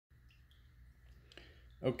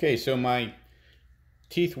Okay, so my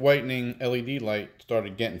teeth whitening LED light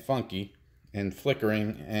started getting funky and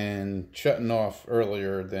flickering and shutting off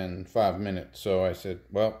earlier than 5 minutes. So I said,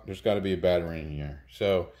 well, there's got to be a battery in here.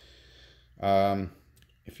 So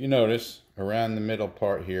if you notice around the middle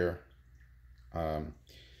part here,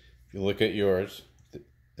 if you look at yours,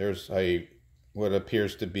 there's what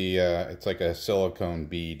appears to be it's like a silicone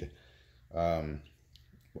bead,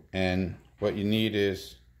 and what you need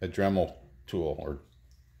is a Dremel tool, or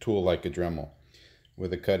tool like a Dremel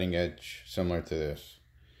with a cutting edge similar to this.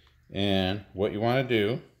 And what you want to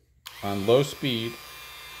do on low speed,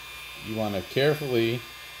 you want to carefully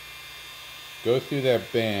go through that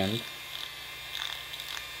band.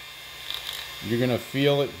 You're going to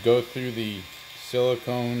feel it go through the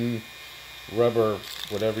silicone, rubber,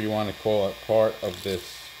 whatever you want to call it, part of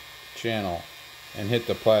this channel and hit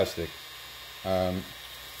the plastic.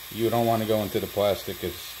 You don't want to go into the plastic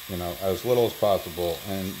as little as possible,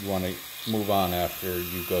 and you want to move on after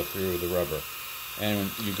you go through the rubber. And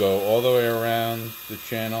you go all the way around the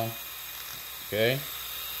channel, okay?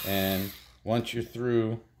 And once you're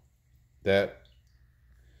through that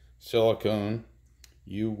silicone,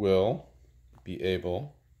 you will be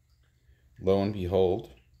able, lo and behold,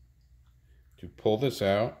 to pull this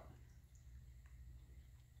out.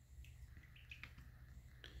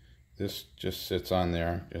 This just sits on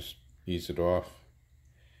there. Just ease it off.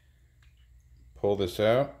 Pull this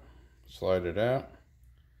out, slide it out,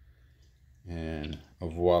 and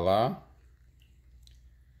voila.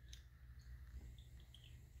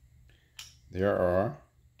 There are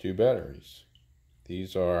two batteries.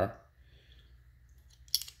 These are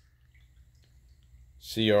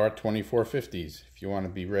CR2450s if you want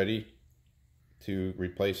to be ready to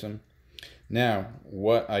replace them. Now,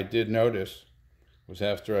 what I did notice was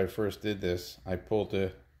after I first did this, I pulled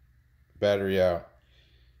the battery out,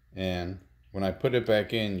 and when I put it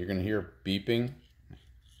back in, you're going to hear beeping.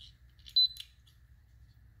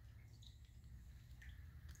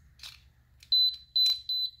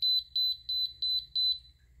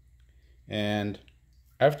 And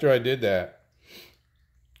after I did that,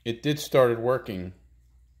 it did started working.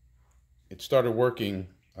 It started working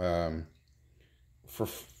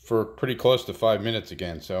for pretty close to 5 minutes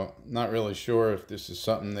again. So not really sure if this is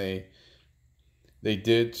something they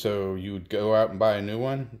did so you would go out and buy a new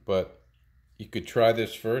one, but you could try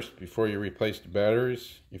this first before you replace the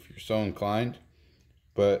batteries if you're so inclined.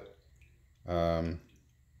 But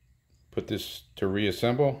put this to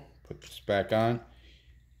reassemble, put this back on.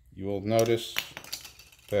 You will notice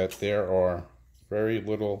that there are very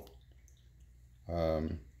little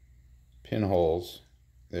pinholes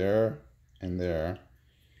there and there,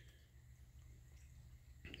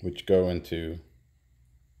 which go into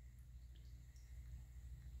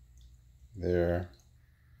there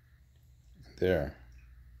and there.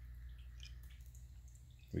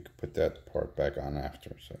 We could put that part back on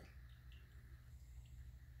after. So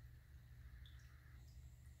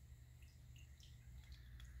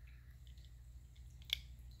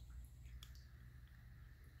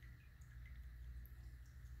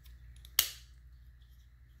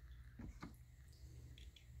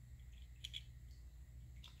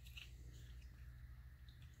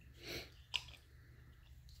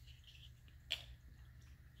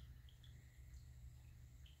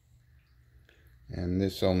and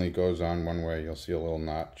this only goes on one way. You'll see a little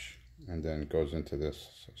notch, and then it goes into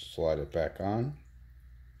this. So slide it back on.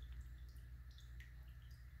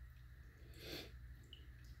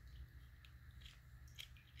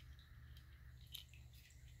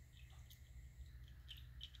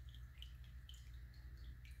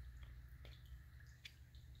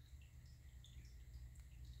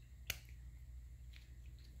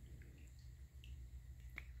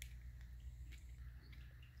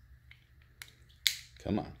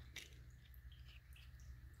 Come on.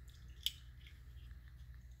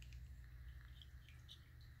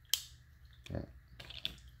 Oh,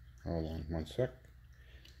 hold on one sec.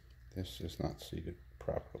 This is not seated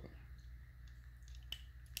properly.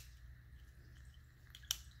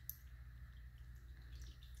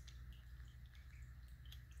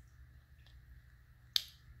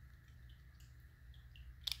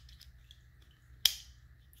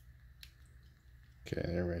 Okay,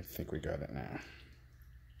 there, I think we got it now.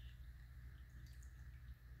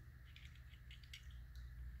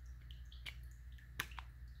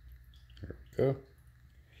 Go,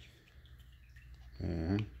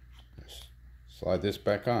 and slide this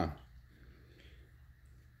back on.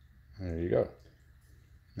 There you go.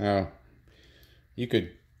 Now you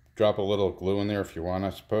could drop a little glue in there if you want, I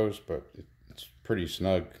suppose, but it's pretty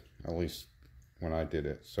snug, at least when I did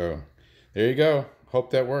it. So there you go.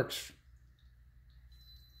 Hope that works.